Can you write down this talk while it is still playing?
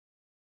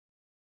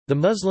The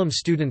Muslim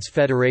Students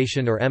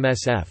Federation or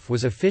MSF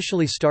was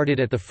officially started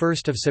at 1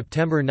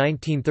 September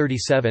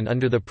 1937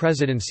 under the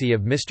presidency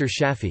of Mr.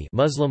 Shafi,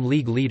 Muslim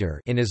League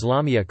leader, in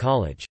Islamia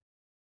College.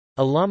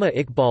 Allama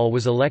Iqbal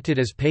was elected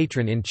as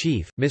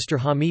patron-in-chief, Mr.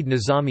 Hamid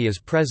Nizami as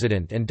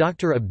president and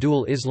Dr.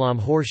 Abdul Islam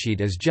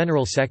Khorshid as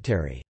general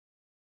secretary.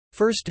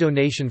 First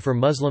donation for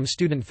Muslim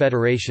Student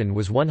Federation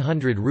was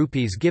 100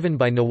 rupees given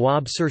by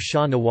Nawab Sir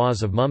Shah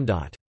Nawaz of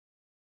Mumdat.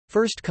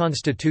 First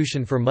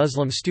constitution for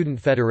Muslim Student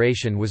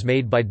Federation was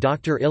made by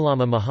Dr.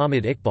 Allama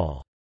Muhammad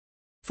Iqbal.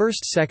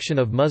 First section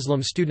of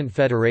Muslim Student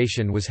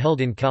Federation was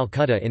held in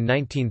Calcutta in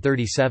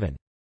 1937.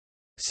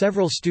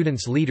 Several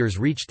students' leaders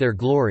reached their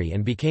glory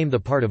and became the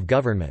part of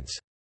governments.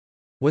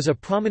 Was a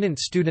prominent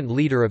student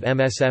leader of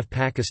MSF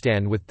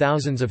Pakistan with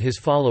thousands of his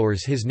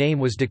followers. His name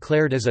was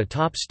declared as a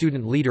top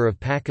student leader of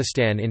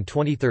Pakistan in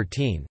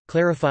 2013.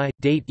 Clarify,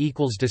 date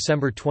equals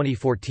December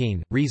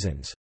 2014,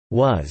 reasons,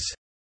 was,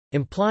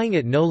 implying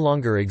it no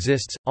longer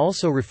exists,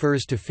 also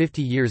refers to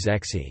 50 years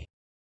exi.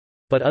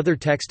 But other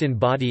text in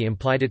body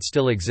implied it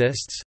still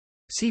exists?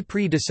 See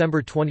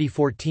pre-December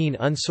 2014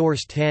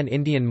 unsourced Tan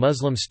Indian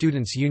Muslim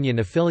Students Union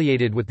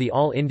affiliated with the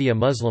All India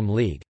Muslim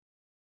League.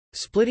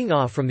 Splitting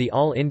off from the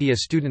All India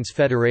Students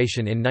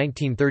Federation in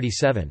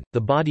 1937,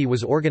 the body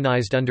was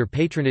organised under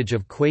patronage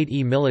of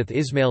Quaid-e-Millith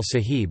Ismail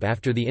Sahib.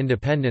 After the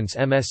independence,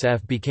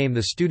 MSF became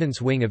the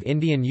students' wing of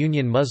Indian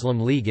Union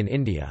Muslim League in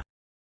India.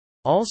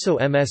 Also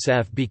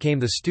MSF became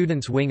the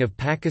students' wing of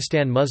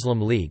Pakistan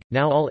Muslim League,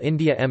 now All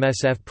India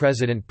MSF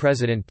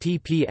President T.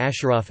 P.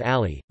 Ashraf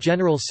Ali,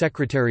 General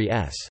Secretary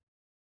S.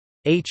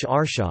 H.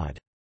 Arshad.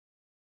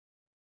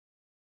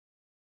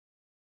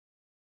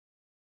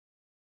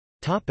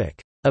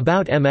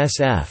 About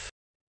MSF.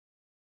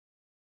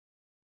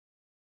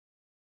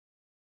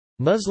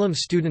 Muslim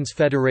Students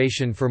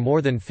Federation for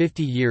more than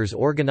 50 years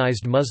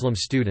organized Muslim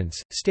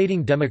students,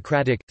 stating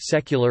democratic,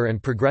 secular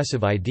and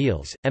progressive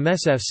ideals.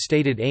 MSF's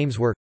stated aims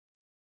were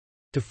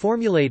to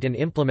formulate and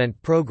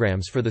implement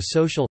programs for the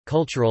social,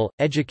 cultural,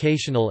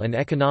 educational and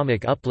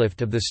economic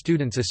uplift of the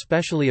students,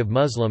 especially of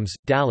Muslims,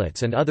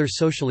 Dalits and other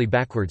socially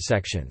backward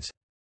sections.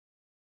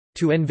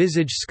 To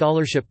envisage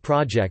scholarship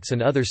projects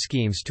and other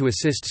schemes to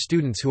assist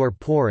students who are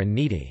poor and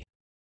needy.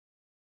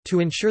 To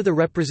ensure the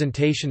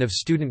representation of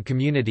student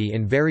community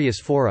in various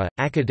fora,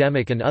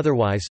 academic and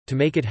otherwise, to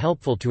make it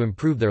helpful to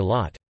improve their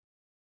lot.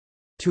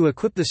 To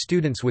equip the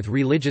students with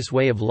religious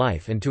way of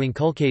life and to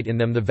inculcate in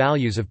them the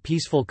values of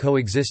peaceful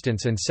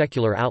coexistence and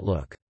secular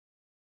outlook.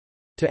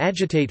 To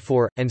agitate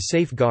for, and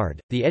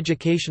safeguard, the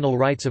educational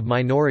rights of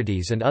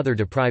minorities and other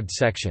deprived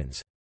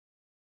sections.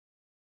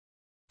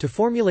 To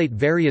formulate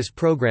various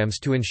programs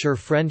to ensure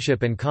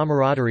friendship and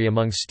camaraderie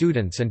among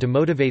students and to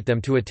motivate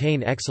them to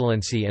attain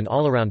excellency and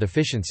all-around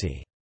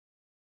efficiency.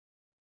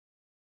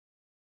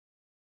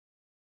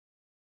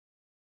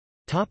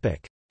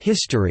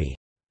 History.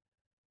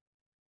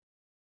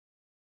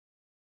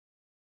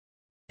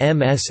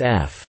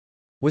 MSF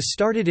was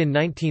started in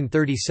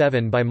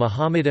 1937 by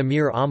Muhammad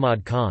Amir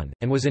Ahmad Khan,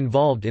 and was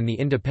involved in the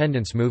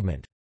independence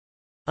movement.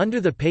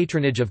 Under the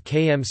patronage of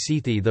K.M.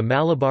 Sethi, the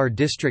Malabar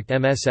District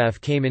MSF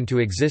came into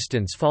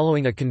existence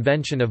following a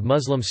convention of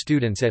Muslim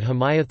students at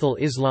Himayatul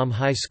Islam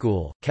High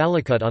School,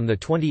 Calicut on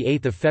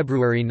 28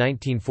 February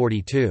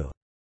 1942.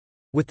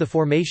 With the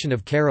formation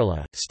of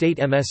Kerala, State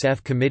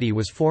MSF Committee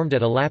was formed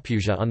at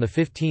Alappuzha on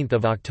 15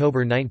 October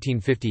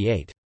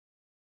 1958.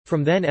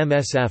 From then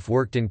MSF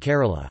worked in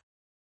Kerala.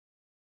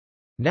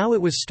 Now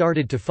it was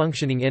started to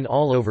functioning in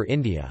all over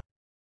India.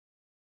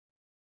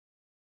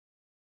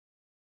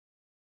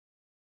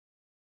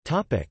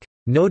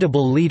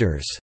 Notable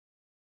leaders.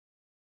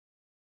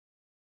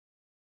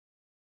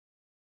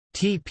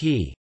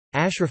 T.P.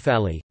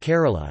 Ashrafali,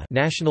 Kerala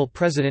National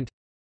President.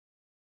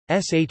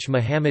 S.H.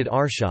 Muhammad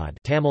Arshad,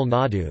 Tamil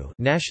Nadu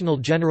National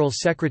General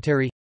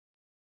Secretary.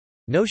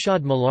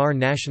 Noshad Malar,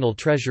 National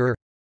Treasurer.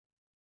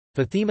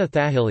 Fatima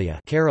Thahilia,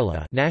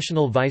 Kerala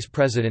National Vice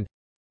President.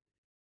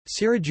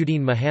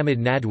 Sirajuddin Muhammad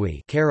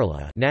Nadwi,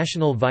 Kerala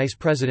National Vice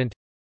President.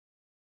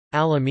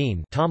 Al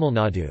Amin, Tamil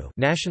Nadu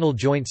National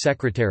Joint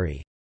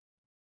Secretary.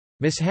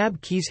 Mishab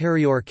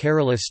Kishharior,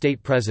 Kerala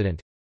State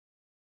President.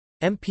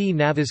 MP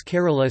Navas,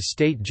 Kerala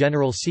State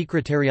General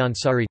Secretary.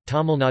 Ansari,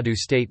 Tamil Nadu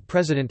State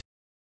President.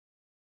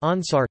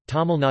 Ansar,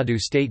 Tamil Nadu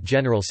State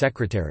General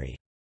Secretary.